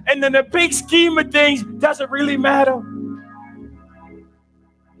control. And in the big scheme of things, does it really matter?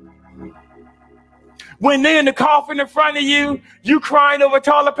 When they're in the coffin in front of you, you crying over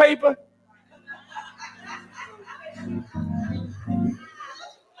toilet paper?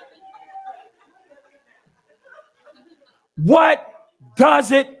 What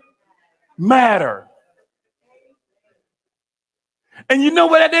does it matter? And you know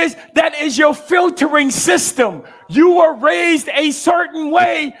what that is? That is your filtering system. You were raised a certain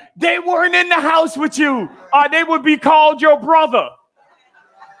way. They weren't in the house with you, or they would be called your brother.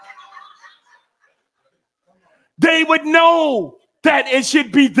 They would know that it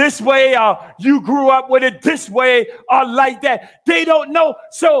should be this way, or you grew up with it this way, or like that. They don't know.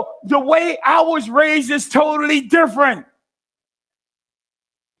 So the way I was raised is totally different.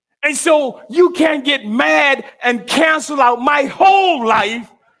 And so you can't get mad and cancel out my whole life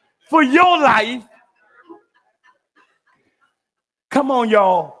for your life. Come on,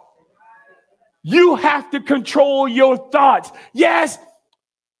 y'all. You have to control your thoughts. Yes,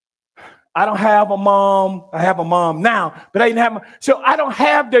 I don't have a mom. I have a mom now, but I didn't have so I don't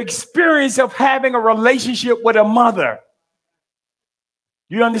have the experience of having a relationship with a mother.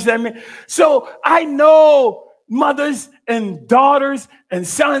 You understand me? So I know mothers and daughters and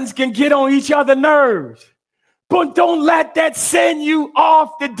sons can get on each other's nerves, but don't let that send you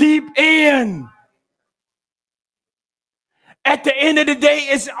off the deep end. At the end of the day,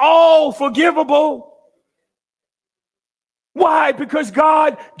 it's all forgivable. Why? Because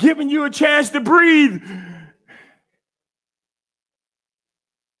God giving you a chance to breathe.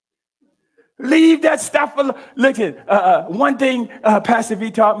 Leave that stuff alone. Listen, one thing Pastor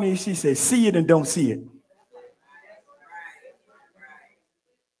V taught me, she said, see it and don't see it.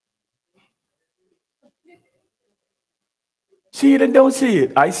 See it and don't see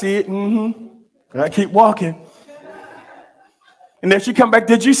it. I see it. I keep walking. And then she come back,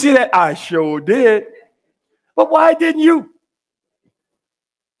 did you see that? I sure did. But why didn't you?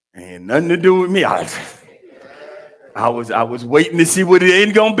 Ain't nothing to do with me. I was waiting to see what it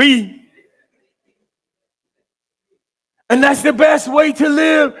ain't gonna be. And that's the best way to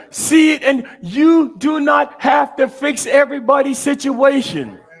live. See it, and you do not have to fix everybody's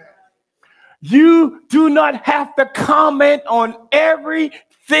situation. You do not have to comment on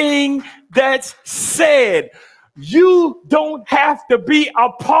everything that's said. You don't have to be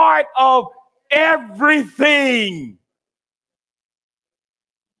a part of everything.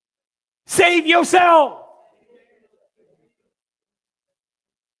 Save yourself.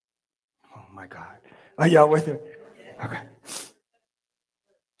 Oh my God. Are y'all with me? Okay.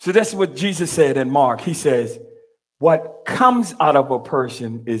 So that's what Jesus said in Mark. He says, what comes out of a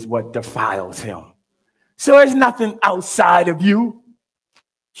person is what defiles him. So there's nothing outside of you.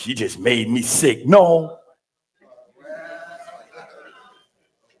 She just made me sick. No.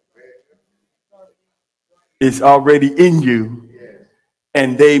 It's already in you.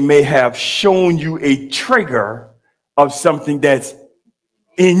 And they may have shown you a trigger of something that's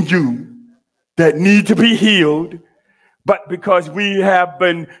in you that need to be healed. But because we have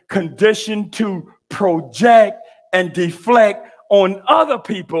been conditioned to project and deflect on other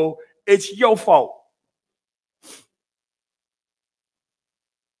people, it's your fault.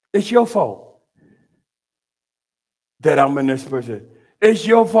 It's your fault that I'm in this position. It's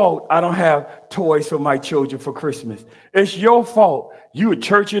your fault I don't have toys for my children for Christmas. It's your fault. You a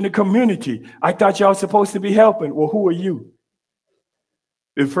church in the community. I thought y'all supposed to be helping. Well, who are you?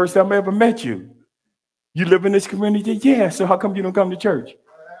 The first time I ever met you. You live in this community? Yeah, so how come you don't come to church?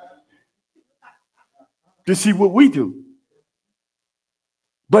 To see what we do.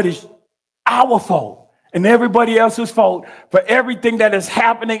 But it's our fault and everybody else's fault for everything that is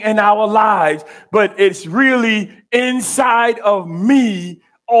happening in our lives. But it's really inside of me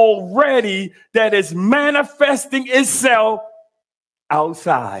already that is manifesting itself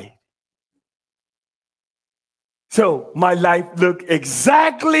outside. So my life looked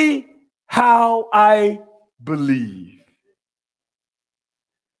exactly how I believe.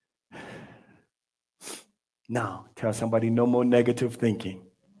 Now, tell somebody no more negative thinking.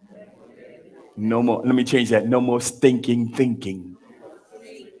 No more. Let me change that. No more stinking thinking.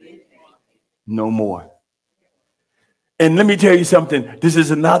 No more. And let me tell you something. This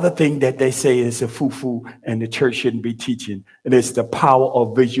is another thing that they say is a foo-foo and the church shouldn't be teaching. And it's the power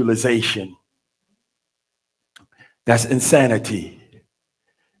of visualization. That's insanity.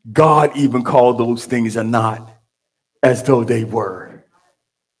 God even called those things are not as though they were.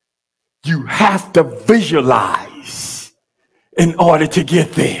 You have to visualize in order to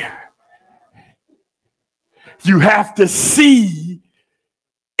get there. You have to see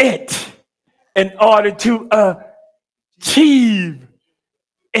it in order to achieve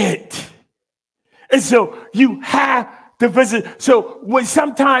it. And so you have to visit. So when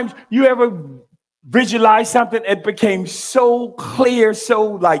sometimes you ever visualize something, it became so clear,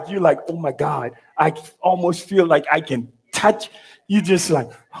 so like you're like, oh my God, I almost feel like I can touch. You just like,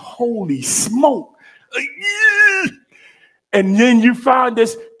 holy smoke. And then you find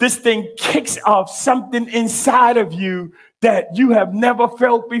this thing kicks off something inside of you that you have never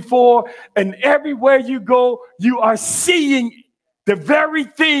felt before. And everywhere you go, you are seeing the very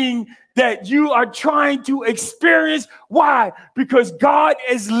thing that you are trying to experience. Why? Because God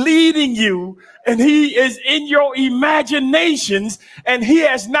is leading you and he is in your imaginations and he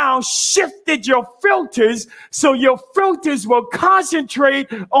has now shifted your filters so your filters will concentrate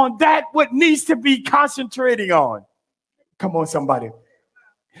on that what needs to be concentrating on. Come on, somebody.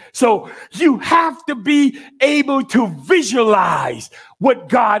 So you have to be able to visualize what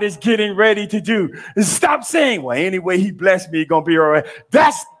God is getting ready to do. And stop saying, well, anyway, he blessed me, going to be all right.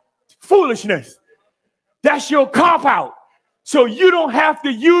 That's foolishness. That's your cop-out. So you don't have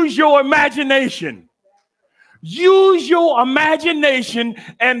to use your imagination. Use your imagination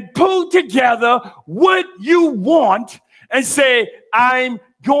and pull together what you want and say, I'm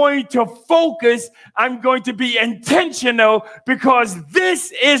going to focus. I'm going to be intentional because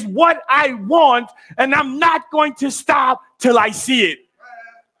this is what I want. And I'm not going to stop till I see it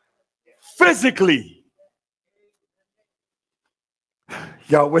physically.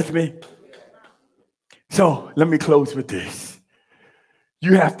 Y'all with me? So let me close with this.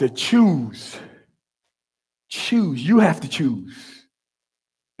 You have to choose. You have to choose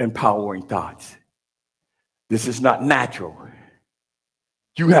empowering thoughts. This is not natural.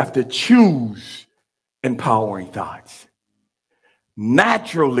 You have to choose empowering thoughts.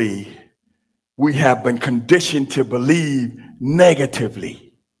 Naturally, we have been conditioned to believe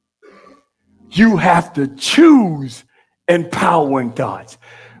negatively. You have to choose empowering thoughts.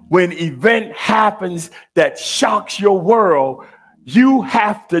 When an event happens that shocks your world, you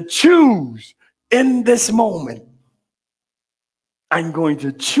have to choose in this moment. I'm going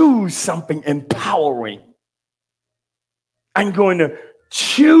to choose something empowering. I'm going to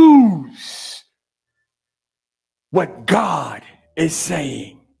choose what God is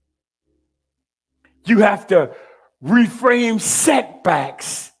saying. You have to reframe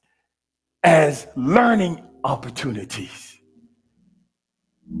setbacks as learning opportunities.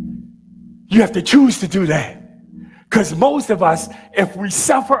 You have to choose to do that. Because most of us, if we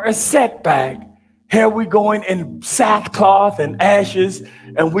suffer a setback, here we going in sackcloth and ashes,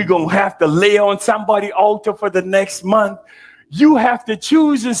 and we're going to have to lay on somebody's altar for the next month. You have to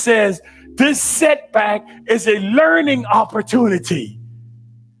choose and says, this setback is a learning opportunity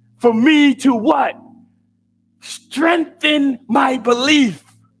for me to what? Strengthen my belief.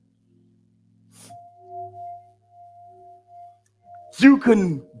 You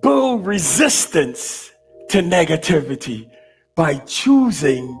can build resistance to negativity by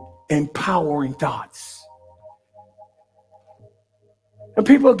choosing empowering thoughts. And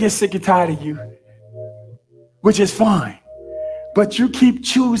people get sick and tired of you, which is fine. But you keep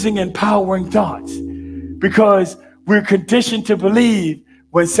choosing empowering thoughts because we're conditioned to believe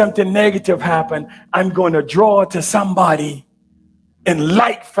when something negative happens, I'm going to draw to somebody in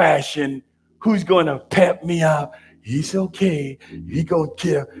light fashion who's going to pep me up. He's okay. We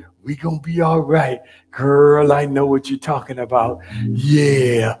gonna be all right. Girl, I know what you're talking about.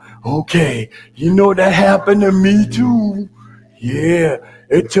 Yeah, okay. You know that happened to me too. Yeah,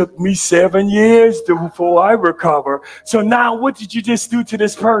 it took me 7 years before I recover. So now what did you just do to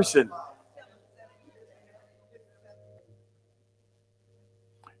this person?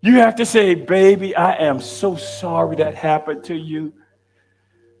 You have to say, baby, I am so sorry that happened to you.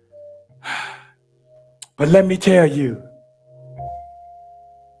 But let me tell you,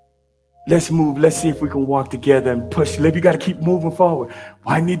 let's move. Let's see if we can walk together and push. You got to keep moving forward.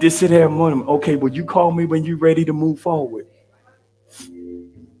 Why need to sit here and moan? Okay, well, you call me when you're ready to move forward.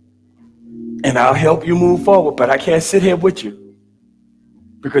 And I'll help you move forward, but I can't sit here with you.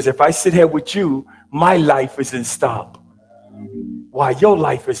 Because if I sit here with you, my life isn't stopped. Why your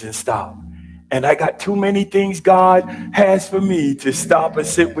life isn't stopped. And I got too many things God has for me to stop and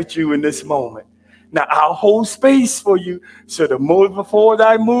sit with you in this moment. Now, I'll hold space for you. So the more before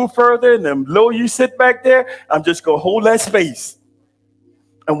I move further and the lower you sit back there, I'm just going to hold that space.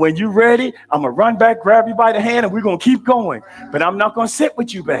 And when you're ready, I'm going to run back, grab you by the hand, and we're going to keep going. But I'm not going to sit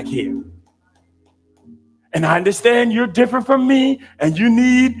with you back here. And I understand you're different from me, and you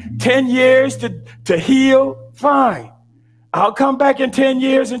need 10 years to heal. Fine. I'll come back in 10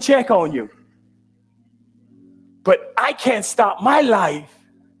 years and check on you. But I can't stop my life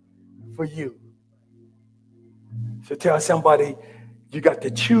for you. So tell somebody, you got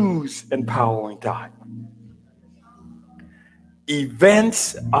to choose empowering thought.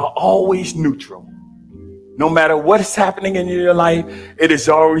 Events are always neutral. No matter what is happening in your life, it is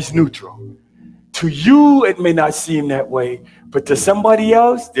always neutral. To you, it may not seem that way, but to somebody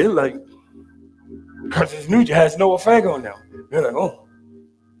else, they're like, because it's neutral, it has no effect on them. They're like, oh,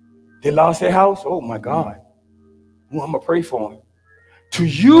 they lost their house? Oh my God. Oh, I'm going to pray for them. To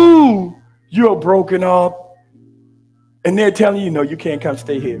you, you're broken up. And they're telling you, no, you can't come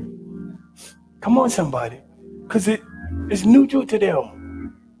stay here. Come on, somebody. Because it's neutral to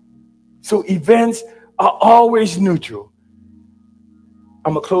them. So events are always neutral.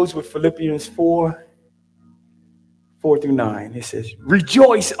 I'm going to close with Philippians 4:4-9. It says,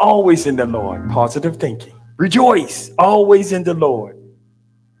 rejoice always in the Lord. Positive thinking. Rejoice always in the Lord.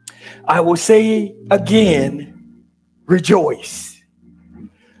 I will say again, rejoice.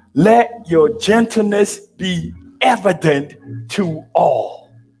 Let your gentleness be evident to all.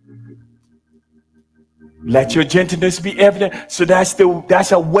 Let your gentleness be evident. So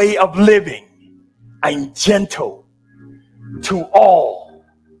that's a way of living. I'm gentle to all.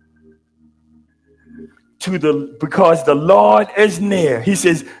 Because the Lord is near. He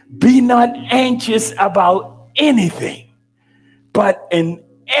says, be not anxious about anything, but in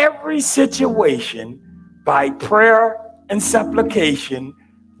every situation, by prayer and supplication,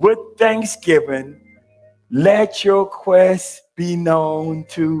 with thanksgiving, let your requests be known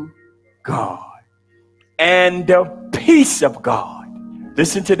to God. And the peace of God.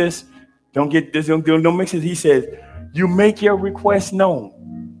 Listen to this. Don't get this. Don't mix it. He says, you make your request known.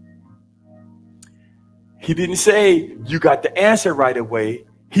 He didn't say you got the answer right away.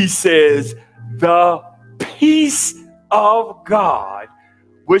 He says, the peace of God,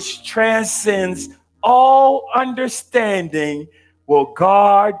 which transcends all understanding, will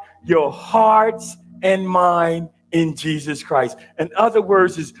guard your hearts and mind in Jesus Christ. In other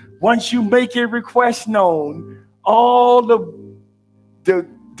words, is once you make your request known, all the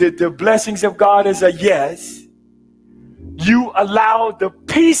blessings of God is a yes. You allow the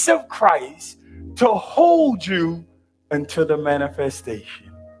peace of Christ to hold you until the manifestation.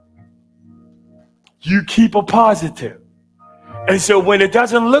 You keep a positive. And so when it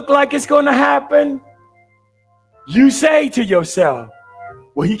doesn't look like it's going to happen, you say to yourself,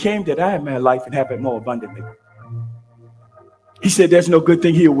 well, he came that I may have life and have it more abundantly. He said, there's no good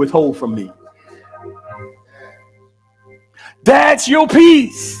thing he'll withhold from me. That's your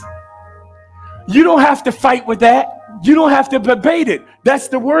peace. You don't have to fight with that. You don't have to debate it. That's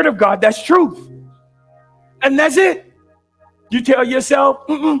the word of God. That's truth. And that's it. You tell yourself,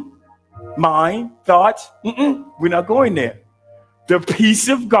 mind, thoughts, we're not going there. The peace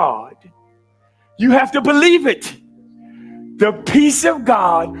of God, you have to believe it. The peace of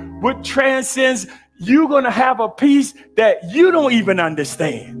God, which transcends, you're going to have a peace that you don't even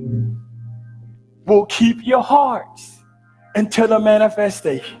understand, will keep your hearts until the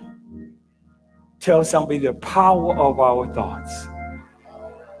manifestation. Tell somebody the power of our thoughts.